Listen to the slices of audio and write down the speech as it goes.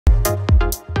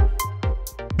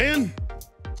Ben,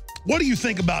 what do you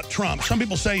think about Trump? Some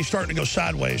people say he's starting to go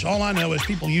sideways. All I know is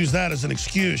people use that as an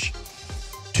excuse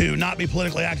to not be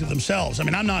politically active themselves. I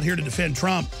mean, I'm not here to defend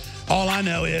Trump. All I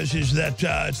know is that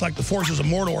it's like the forces of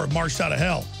Mordor have marched out of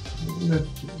hell.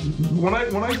 When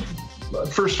I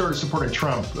first started supporting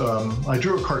Trump, I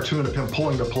drew a cartoon of him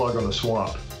pulling the plug on the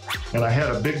swamp. And I had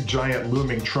a big, giant,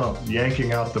 looming Trump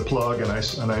yanking out the plug, and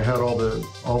I had all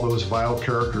those vile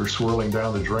characters swirling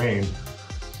down the drain.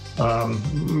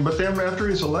 But then after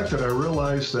he's elected, I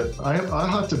realized that I'll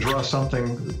have to draw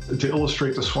something to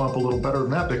illustrate the swamp a little better than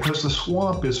that, because the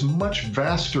swamp is much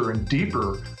vaster and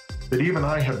deeper than even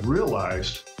I had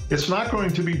realized. It's not going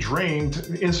to be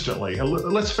drained instantly.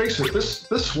 Let's face it, this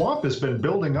swamp has been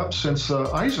building up since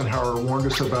Eisenhower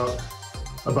warned us about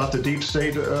the deep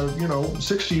state,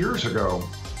 60 years ago,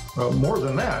 more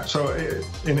than that. So,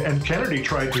 and Kennedy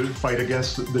tried to fight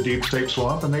against the deep state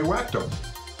swamp, and they whacked him.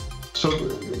 So,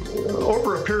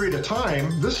 over a period of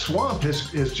time, this swamp has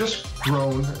just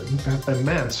grown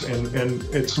immense, and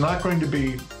it's not going to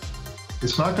be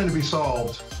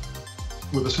solved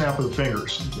with a snap of the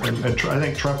fingers. And I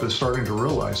think Trump is starting to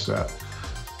realize that.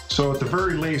 So at the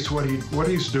very least, what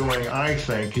he's doing, I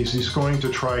think, is he's going to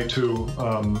try to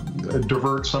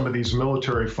divert some of these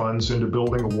military funds into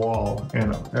building a wall,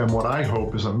 and what I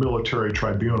hope is a military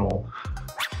tribunal,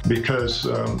 because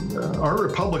our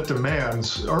republic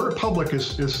demands, our republic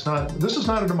is not, this is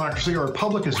not a democracy. Our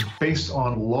republic is based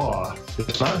on law.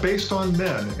 It's not based on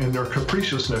men and their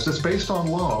capriciousness. It's based on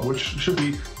law, which should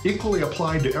be equally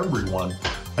applied to everyone.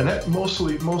 And that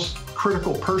most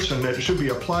critical person that it should be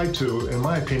applied to, in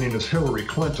my opinion, is Hillary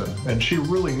Clinton, and she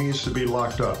really needs to be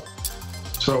locked up.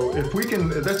 So if we can,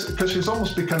 that's because she's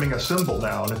almost becoming a symbol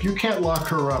now, and if you can't lock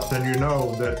her up, then you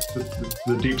know that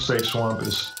the deep state swamp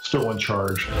is still in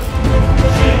charge.